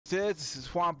This is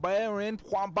Juan Baron,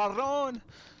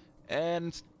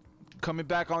 and coming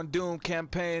back on Doom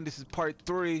campaign. This is part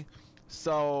 3.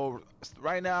 So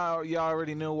right now, y'all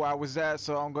already knew where I was at,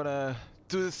 so I'm gonna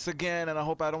do this again, and I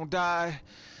hope I don't die.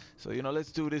 So you know,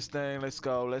 let's do this thing. Let's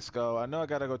go. Let's go. I know I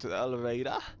gotta go to the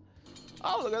elevator.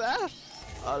 Oh, look at that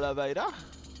elevator.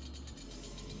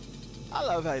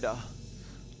 Elevator.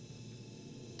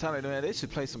 Tell me, man, they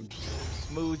should play some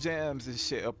smooth jams and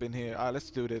shit up in here. Alright, let's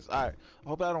do this. Alright, I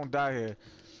hope I don't die here.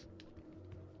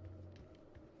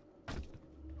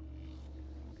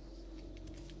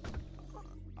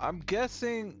 I'm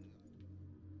guessing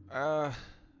well,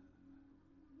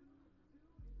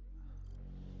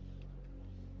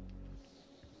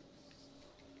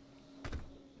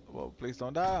 please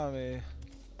don't die on me.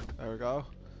 There we go.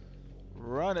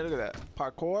 Run it, look at that.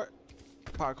 Parkour.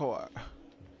 Parkour.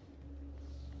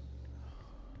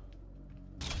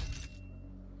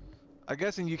 I'm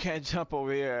guessing you can't jump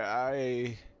over here.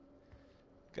 I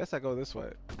guess I go this way.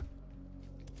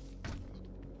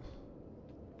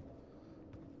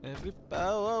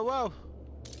 Whoa, whoa, whoa.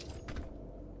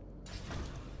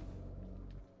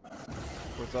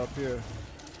 What's up here?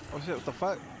 Oh shit, what the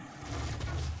fuck?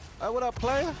 Hey, what up,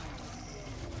 player?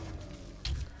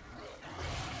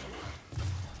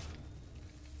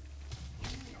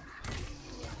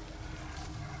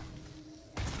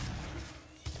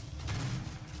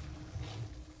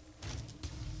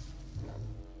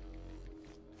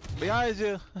 Behind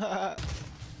you!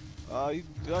 Oh, you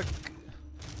duck.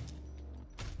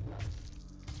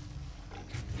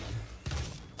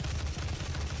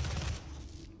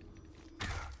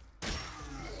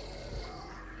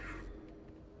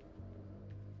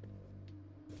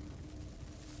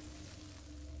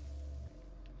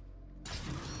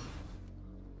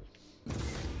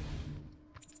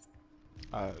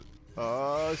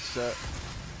 Oh shit.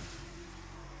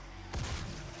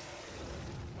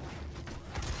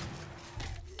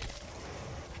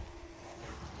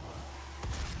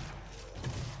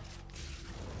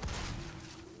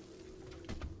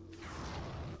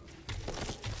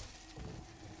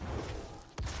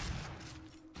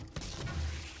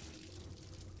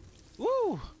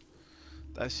 Woo!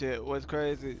 That shit was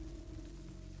crazy.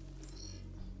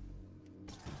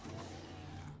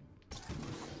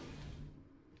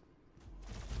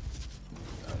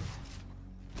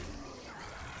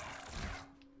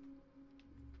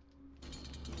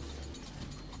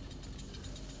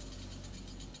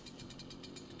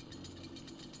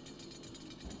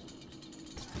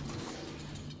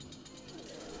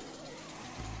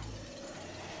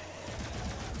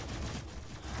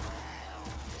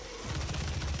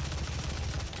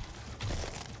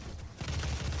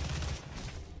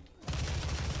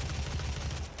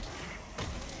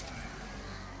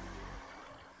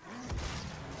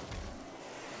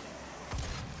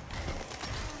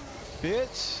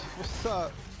 Bitch, what's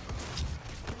up?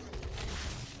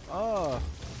 Oh.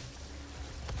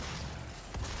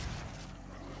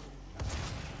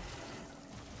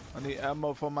 I need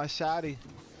ammo for my shotty.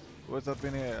 What's up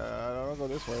in here? I don't go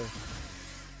this way.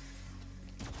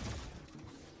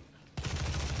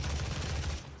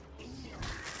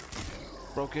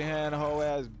 Broken hand, whole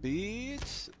ass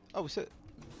bitch. Oh shit.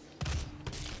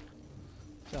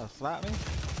 Y'all slap me?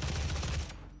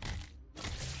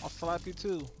 I'll slap you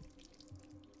too.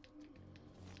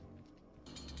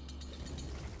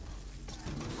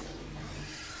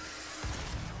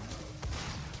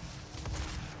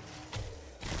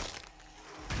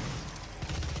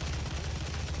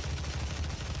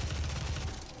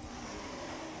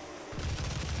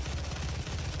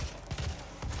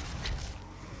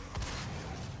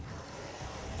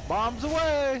 Bombs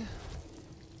away!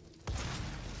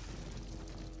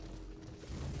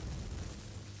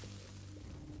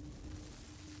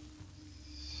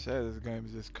 Shit, this game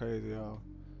is just crazy, y'all.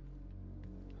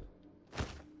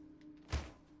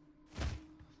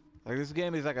 Like, this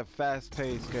game is like a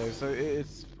fast-paced game, so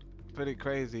it's pretty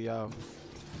crazy, y'all.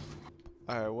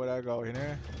 Alright, where'd I go? In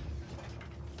here?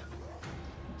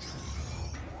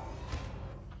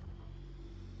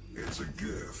 It's a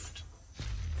gift.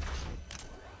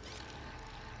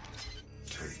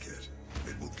 Take it.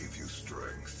 It will give you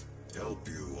strength, help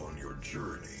you on your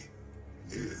journey,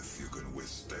 if you can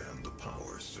withstand the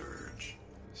power surge.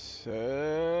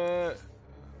 Shit.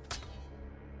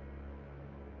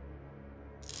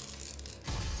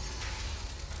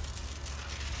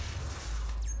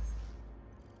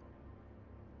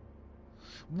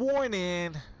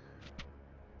 Warning.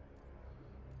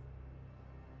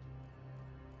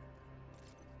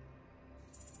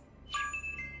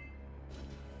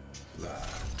 That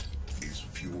is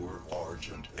pure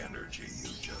Argent energy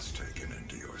you've just taken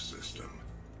into your system.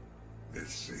 It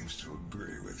seems to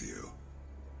agree with you.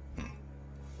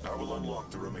 I will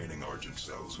unlock the remaining Argent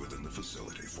cells within the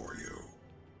facility for you.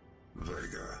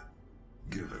 Vega,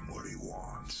 give him what he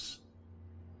wants.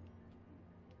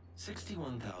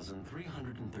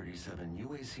 61,337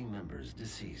 UAC members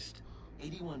deceased.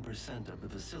 81% of the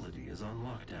facility is on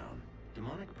lockdown.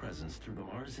 Demonic presence through the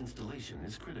Mars installation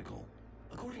is critical.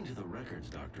 According to the records,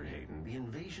 Dr. Hayden, the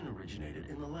invasion originated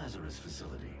in the Lazarus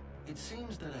facility. It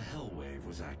seems that a hell wave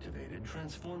was activated,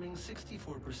 transforming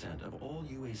 64% of all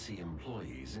UAC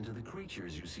employees into the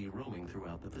creatures you see roaming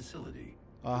throughout the facility.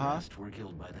 The rest were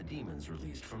killed by the demons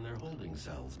released from their holding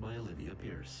cells by Olivia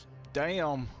Pierce.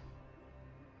 Damn.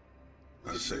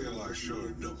 I feel I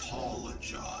should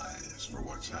apologize for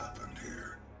what's happened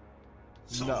here.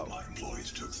 Some of my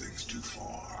employees took things too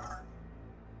far.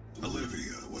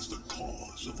 Olivia was the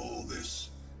cause of all this,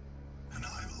 and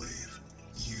I believe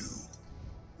you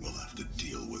will have to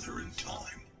deal with her in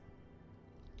time.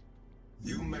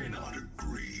 You may not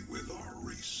agree with our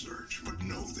research, but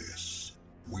know this.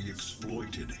 We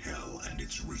exploited hell and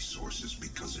its resources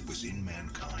because it was in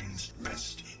mankind's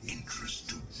best interest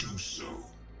to do so.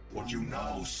 What you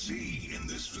now see in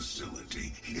this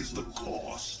facility is the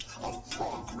cost of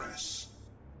progress.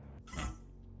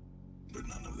 But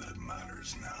none of that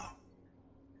matters now.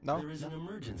 No. There is an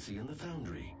emergency in the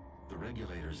foundry. The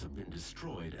regulators have been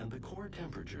destroyed and the core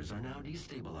temperatures are now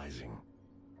destabilizing.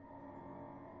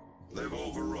 They've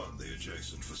overrun the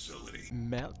adjacent facility.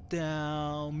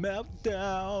 Meltdown,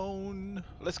 meltdown.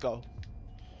 Let's go.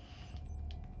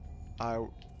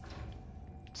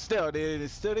 Still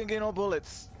didn't get no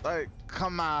bullets. Like,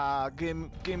 come on,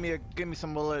 give me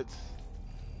some bullets.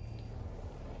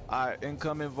 Alright,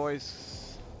 incoming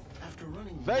voice. After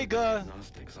running Vega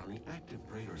diagnostics on the active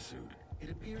Praetor suit, it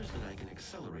appears that I can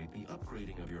accelerate the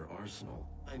upgrading of your arsenal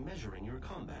by measuring your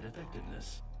combat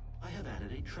effectiveness. I have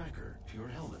added a tracker to your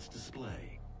helmet's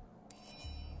display.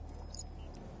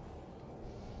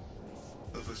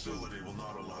 The facility will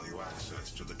not allow you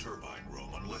access to the turbine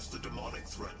room unless the demonic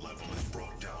threat level is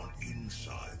brought down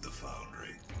inside the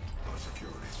foundry. Our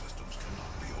security systems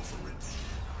cannot be overridden.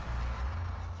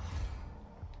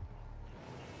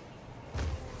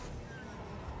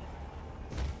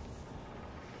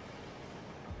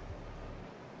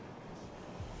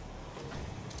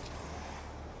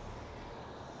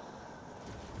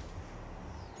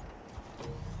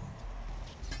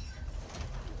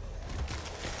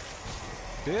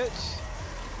 Bitch.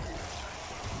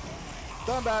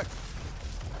 Stand back.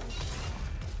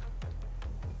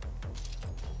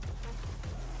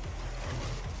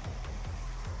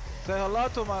 Say hello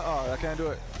to my. Oh, I can't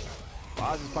do it. Oh,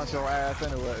 I'll just punch your ass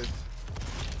anyways.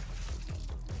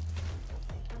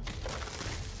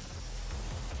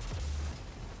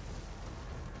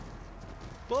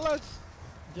 Bullets.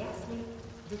 Gas leak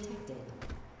detected.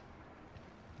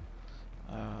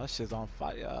 That shit's on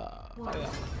fire. Core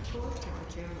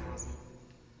temperature rising.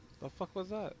 The fuck was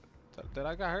that? Did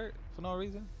I get hurt for no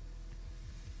reason?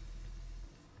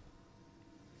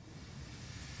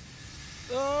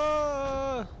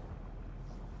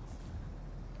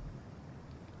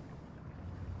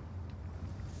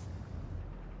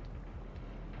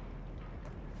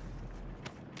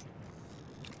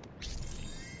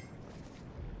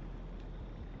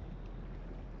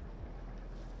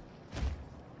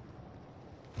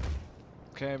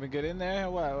 Can't even get in there?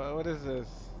 What is this?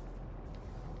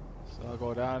 So I'll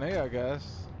go down here, I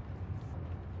guess.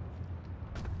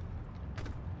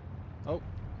 Oh.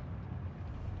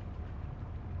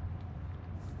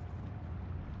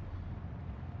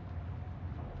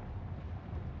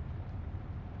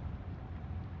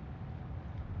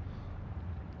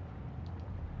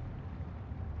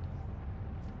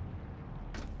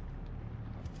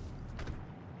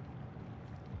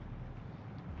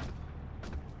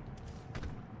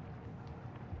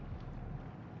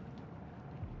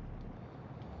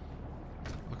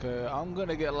 Okay, I'm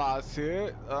gonna get lost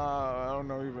here. I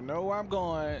don't even know where I'm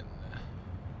going.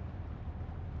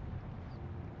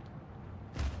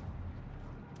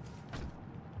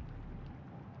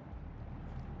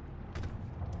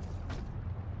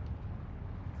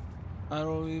 I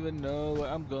don't even know where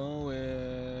I'm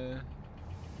going.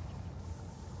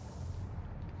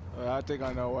 I think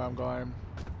I know where I'm going.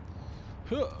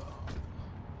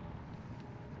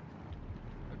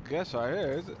 Guess right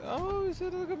here. Is it? Oh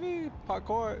shit, look at me.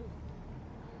 Parkour.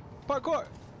 Parkour.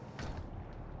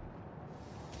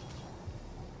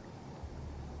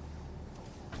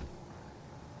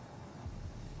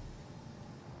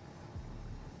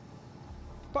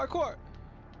 Parkour.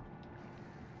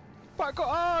 Parkour.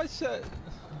 Oh shit.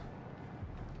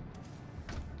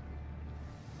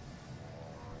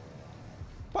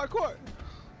 Parkour!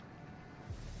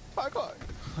 Parkour!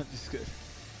 I'm just kidding.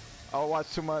 I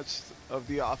watch too much of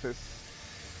The Office.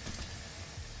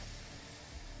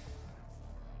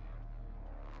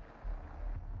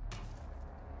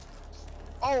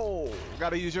 Oh!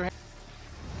 Gotta use your hand.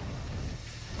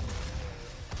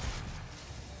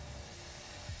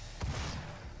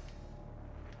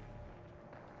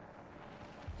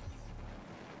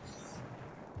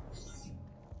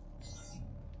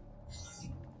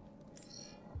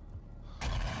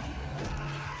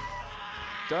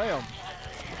 Damn.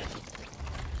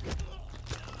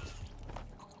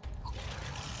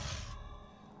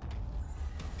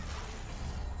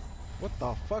 What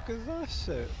the fuck is that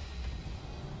shit?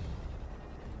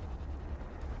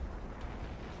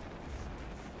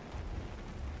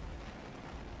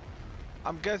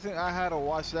 I'm guessing I had to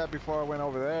watch that before I went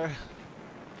over there.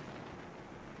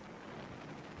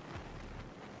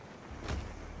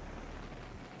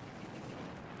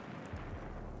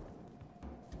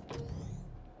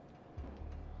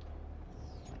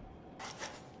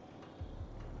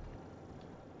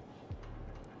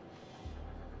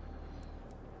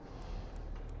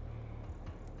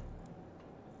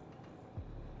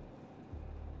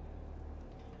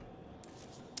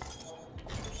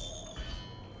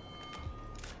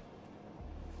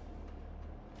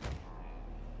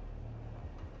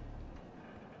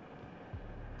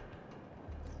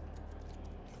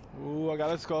 Ooh, I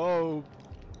gotta scope.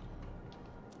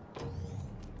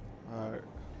 Alright.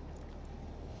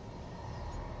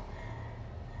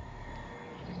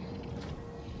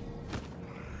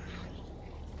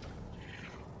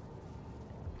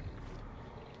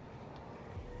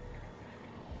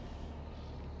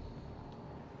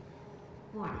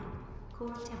 Warning.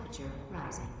 Core temperature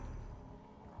rising.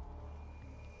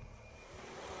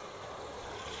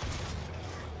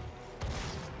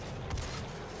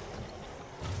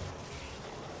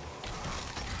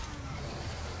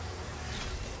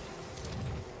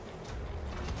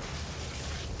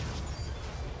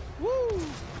 Woo!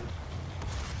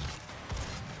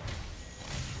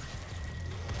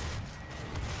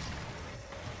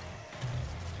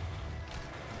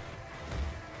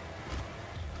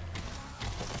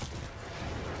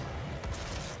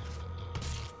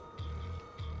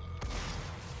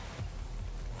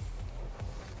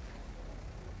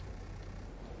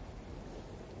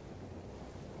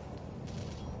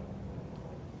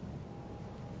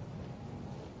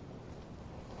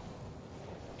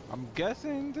 I'm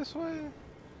guessing this way.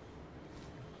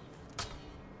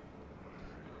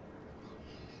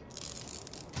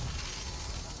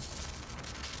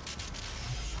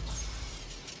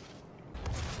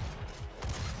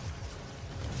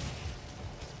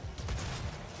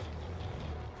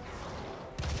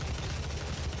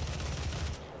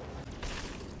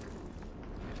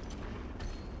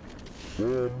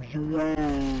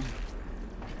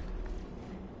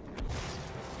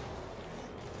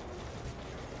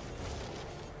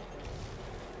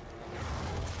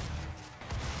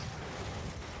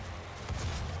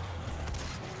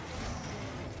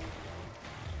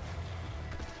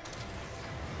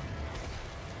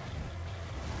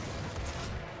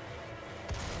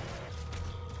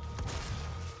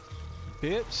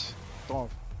 Bitch,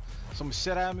 throwing some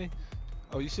shit at me.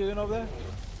 Oh, you sitting over there?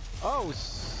 Oh,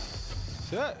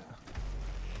 shit.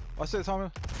 Watch this,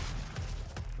 homie.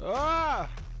 Ah!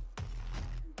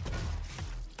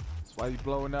 That's why you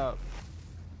blowing up.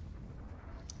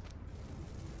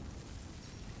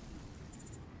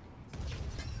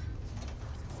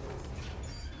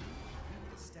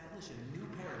 Establish a new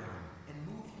paradigm and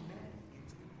move humanity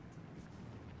into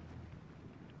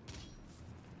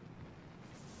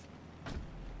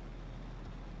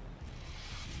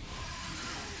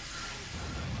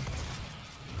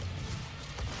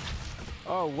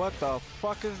Oh, what the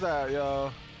fuck is that,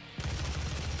 yo?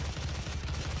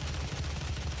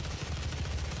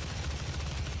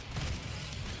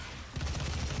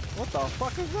 What the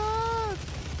fuck is that?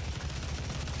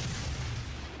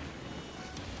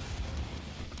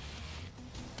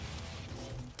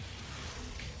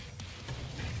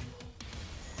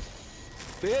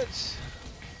 Bitch.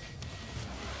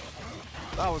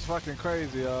 That was fucking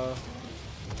crazy, yo.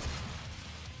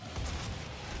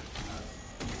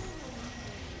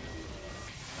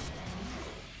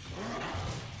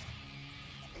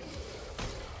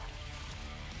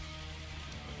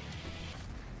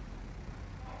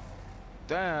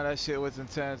 Damn, that shit was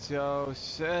intense, yo.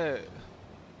 Shit.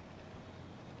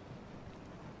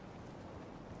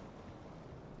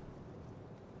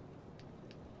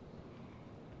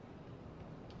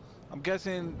 I'm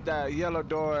guessing that yellow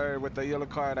door with the yellow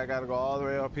card, I gotta go all the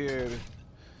way up here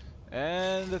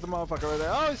And there's a motherfucker right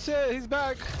there. Oh shit, he's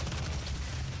back.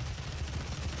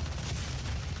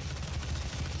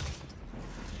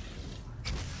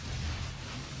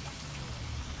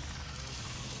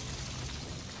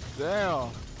 Damn.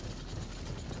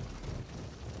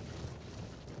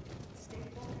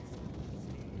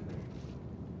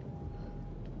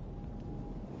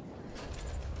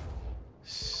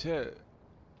 Shit.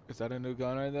 Is that a new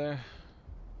gun right there?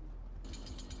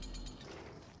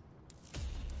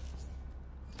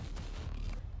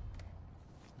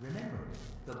 Remember,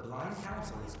 the blind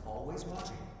council is always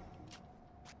watching.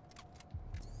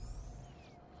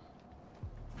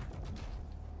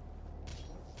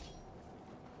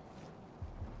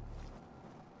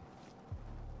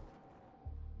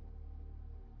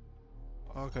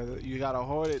 Okay, you gotta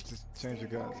hold it to change your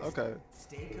guns. Okay.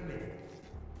 Stay committed.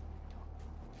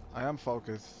 I am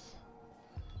focused.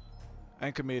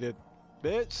 And committed.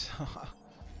 Bitch.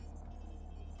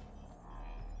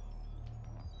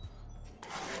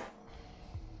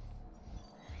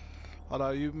 Hold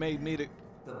on, you made me the...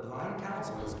 The blind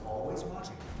council is always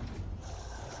watching.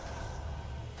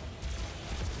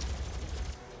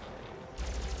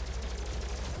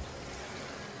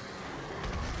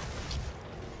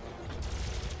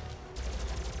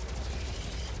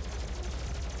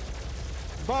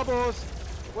 Bubbles!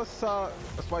 What's up?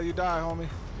 That's why you die, homie.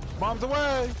 Bombs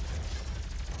away!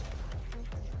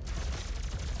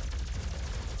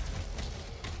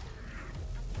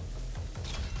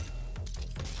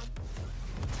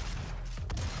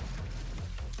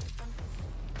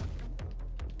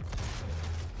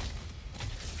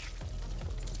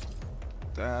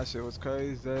 Damn, that shit was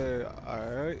crazy.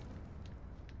 Alright.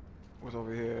 What's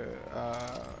over here?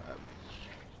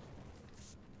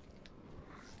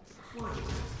 Warning.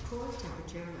 Core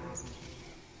temperature rising.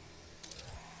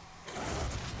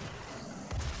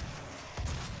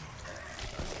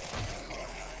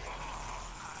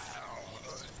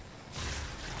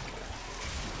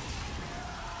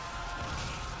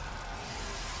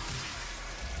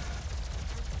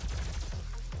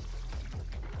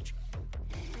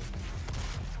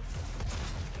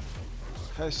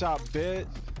 Headshot, bitch.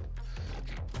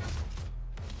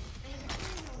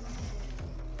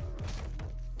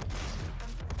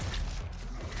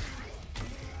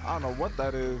 I don't know what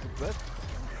that is. That...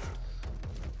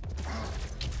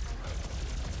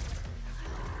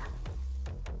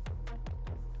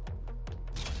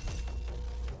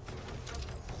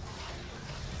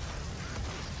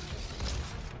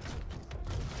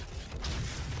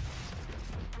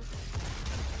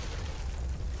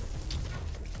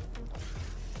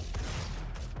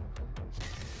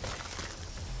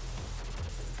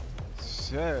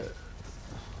 Shit.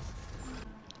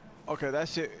 Okay, that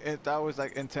shit, that was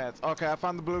like intense. Okay, I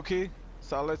found the blue key.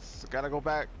 So gotta go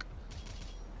back.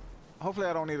 Hopefully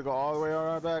I don't need to go all the way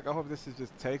around back. I hope this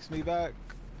just takes me back.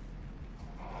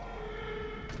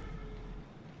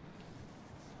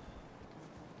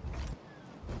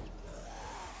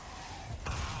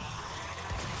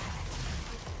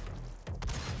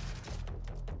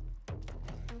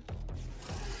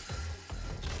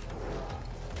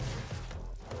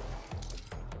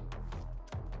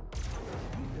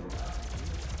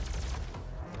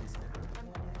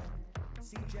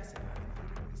 See Jessica in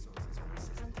human resources for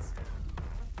assistance.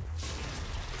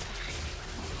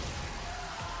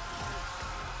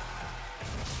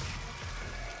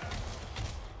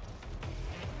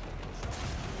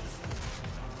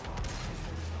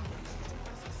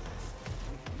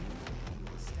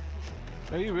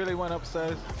 Oh, you really went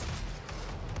upstairs?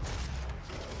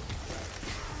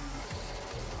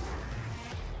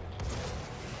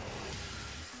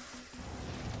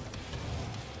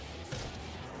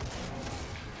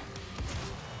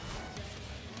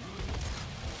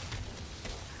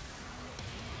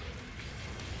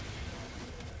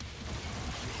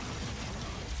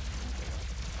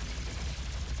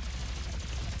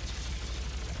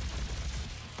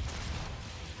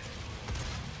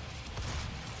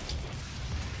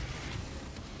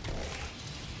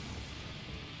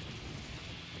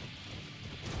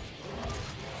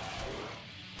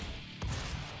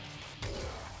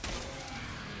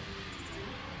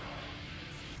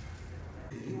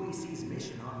 The UAC's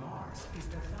mission on Mars is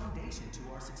the foundation to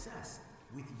our success.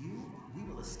 With you, we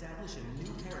will establish a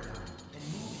new paradigm and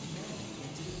move humanity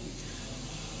into the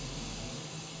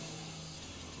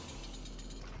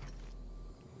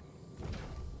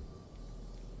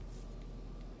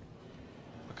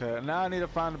future. Okay, now I need to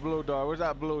find the blue door. Where's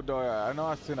that blue door at? I know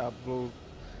I seen that blue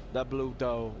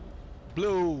door.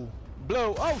 Blue.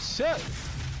 Oh shit!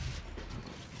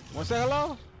 Wanna say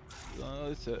hello?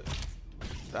 Oh shit.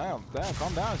 Damn,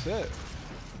 calm down, shit.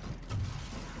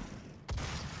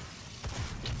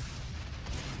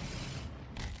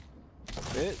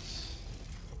 bitch.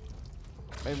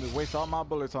 Made me waste all my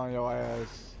bullets on your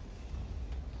ass.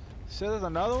 Shit, there's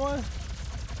another one?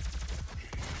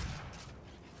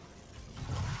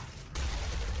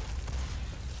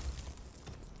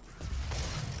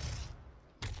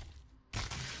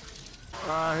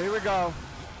 Alright, here we go.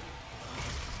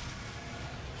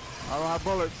 I don't have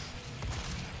bullets.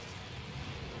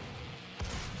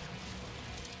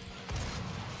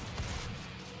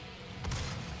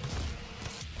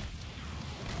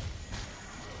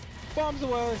 Bombs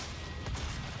away.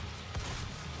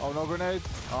 Oh, no grenades?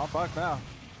 Oh, I'm fucked now.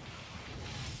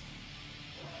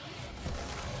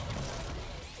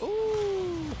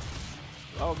 Ooh.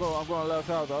 Oh, go. I'm going left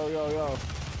out. Oh, yo.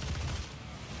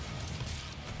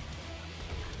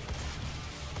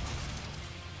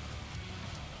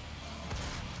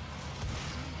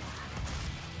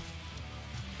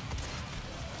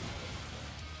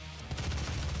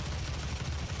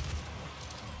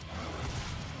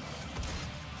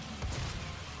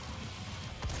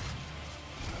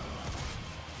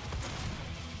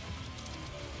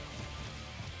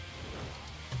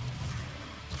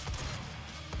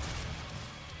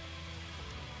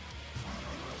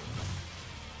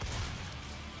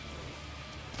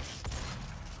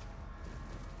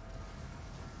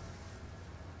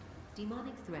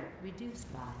 Demonic threat reduced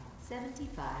by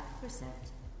 75%.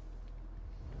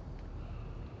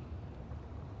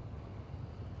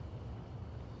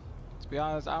 To be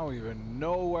honest, I don't even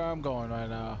know where I'm going right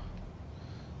now.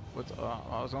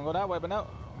 I was gonna go that way, but no.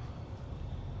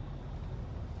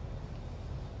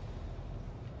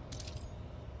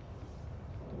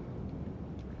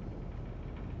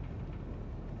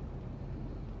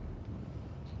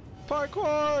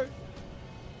 Parkour!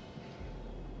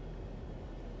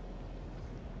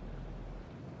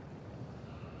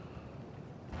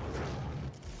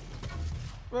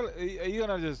 Really? Are you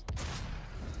gonna just...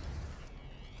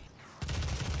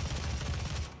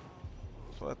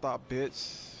 That's what I thought,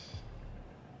 bitch.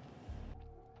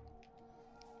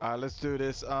 Alright, let's do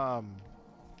this. Gas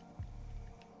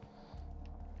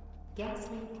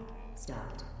leak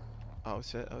stopped. Oh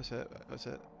shit.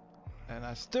 And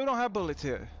I still don't have bullets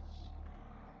here.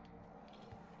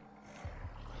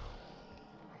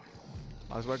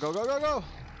 Might as well go.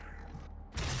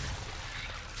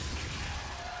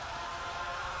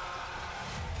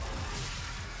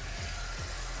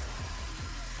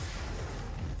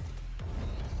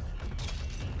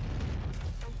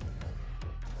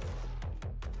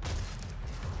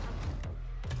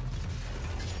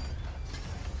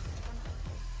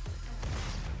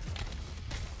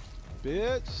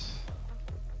 Bitch.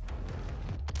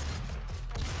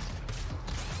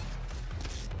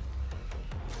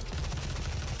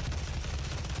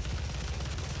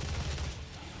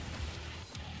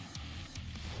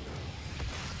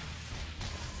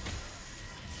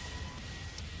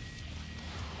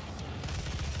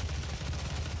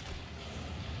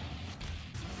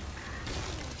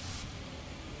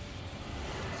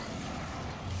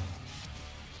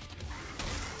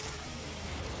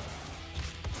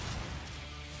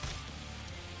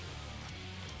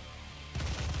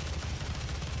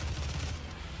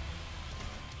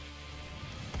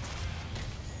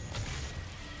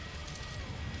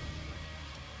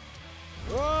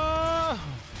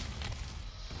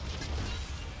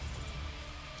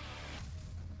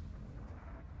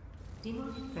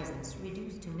 Demonic presence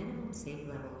reduced to minimum safe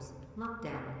levels.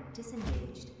 Lockdown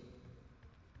disengaged.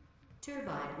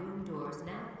 Turbine room doors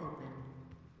now open.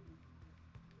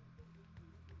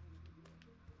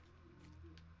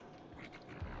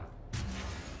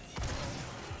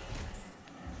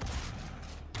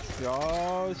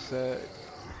 Y'all said.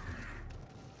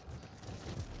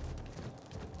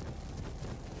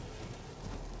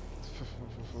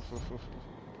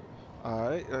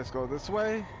 Alright, let's go this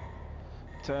way.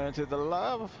 Turn to the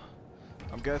left.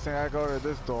 I'm guessing I go to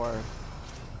this door.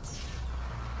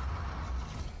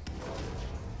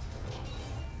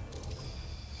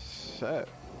 Shit.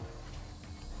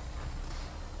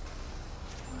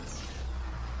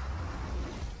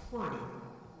 Warning.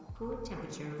 Core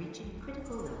temperature reaching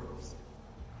critical levels.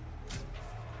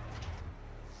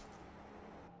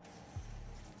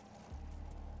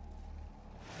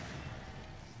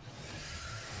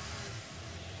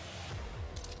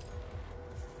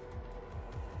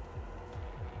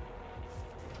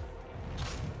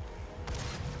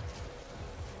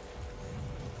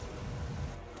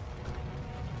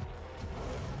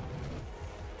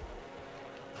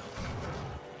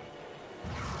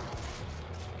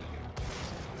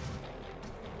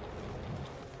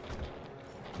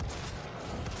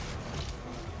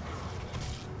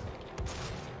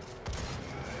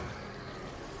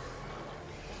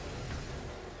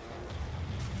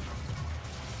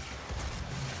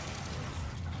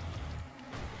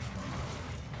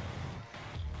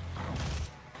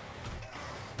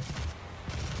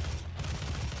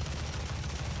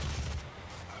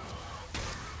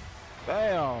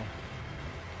 Damn.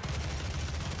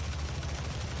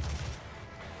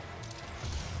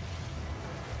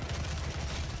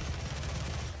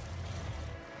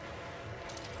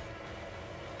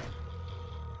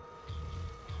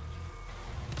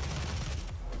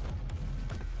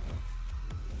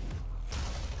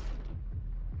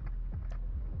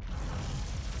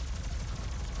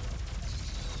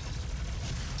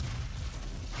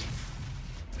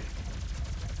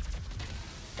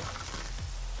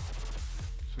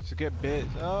 To get bit.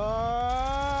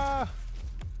 Ah!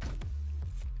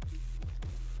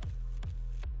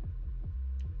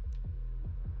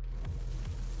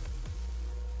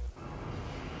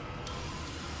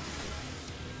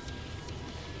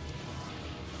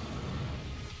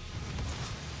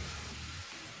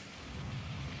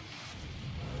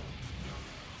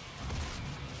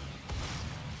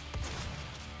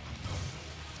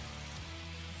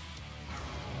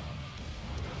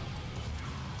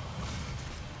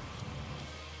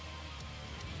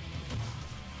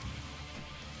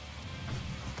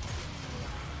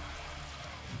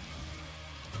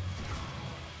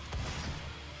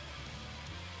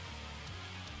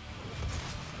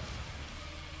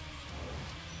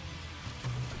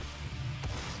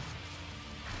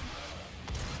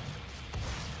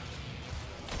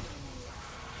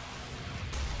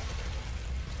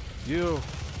 You.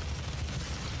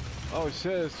 Oh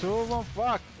shit, it's two of them?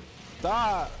 Fuck.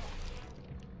 Die.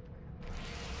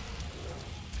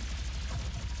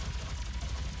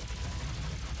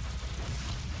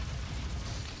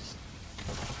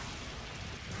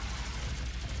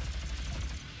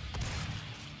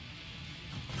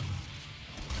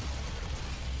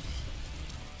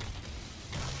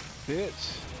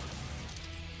 Bitch.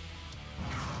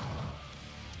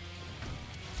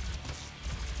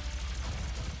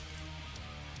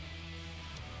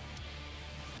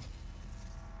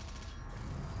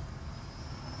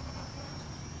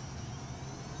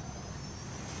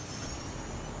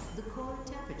 The core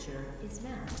temperature is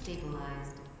now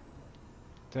stabilized.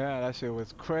 Damn, that shit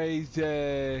was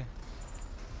crazy.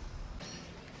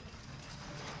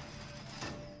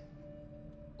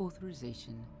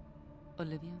 Authorization.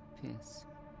 Olivia Pierce.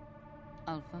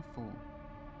 Alpha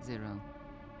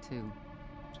 402.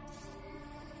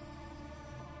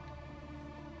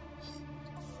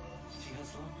 She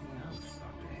has locked me out,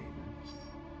 Dr. Hayden.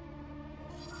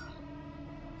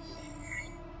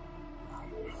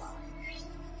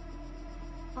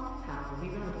 All power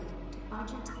rerouted to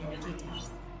Argent Energy Tower.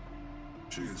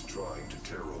 She is trying to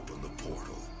tear open the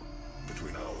portal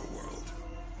between our world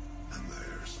and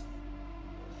theirs.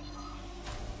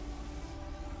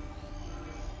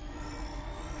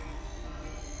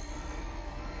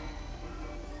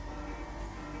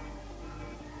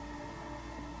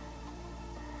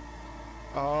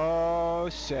 Oh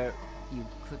shit. You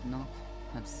could not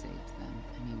have saved them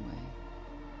anyway.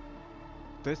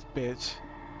 This bitch.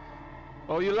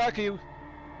 Oh, you're lucky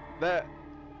that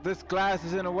this glass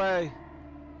is in the way.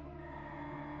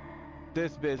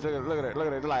 This bitch, look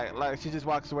at her, like she just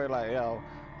walks away like, yo,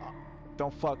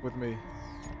 don't fuck with me.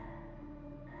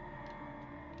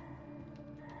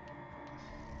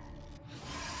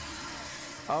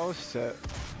 Oh shit.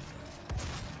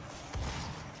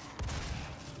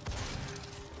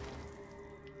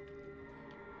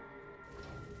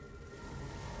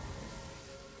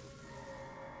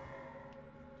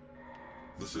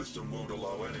 The system won't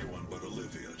allow anyone but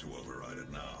Olivia to override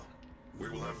it now. We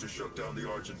will have to shut down the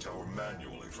Argent Tower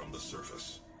manually from the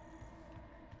surface.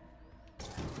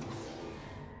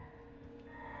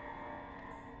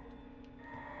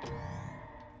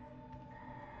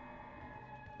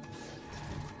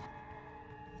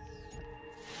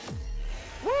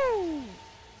 Woo!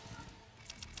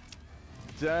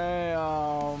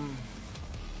 Damn.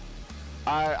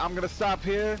 I'm gonna stop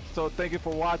here. So thank you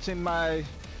for watching my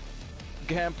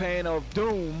campaign of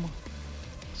Doom.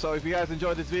 So if you guys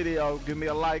enjoyed this video, give me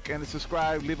a like and a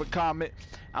subscribe, leave a comment.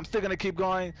 I'm still gonna keep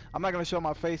going. I'm not gonna show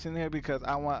my face in here because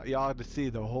I want y'all to see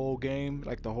the whole game,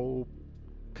 like the whole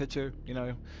picture. You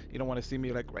know, you don't want to see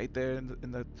me like right there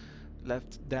in the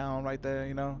left down right there.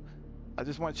 You know, I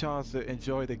just want y'all to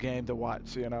enjoy the game to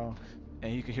watch. You know,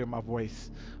 and you can hear my voice.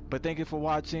 But thank you for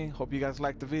watching. Hope you guys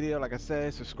liked the video. Like I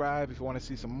said, subscribe if you want to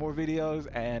see some more videos,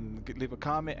 and leave a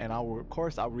comment, and of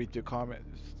course I'll read your comment.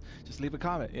 Just leave a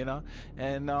comment, you know.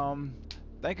 And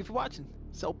thank you for watching.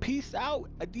 So peace out.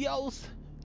 Adios.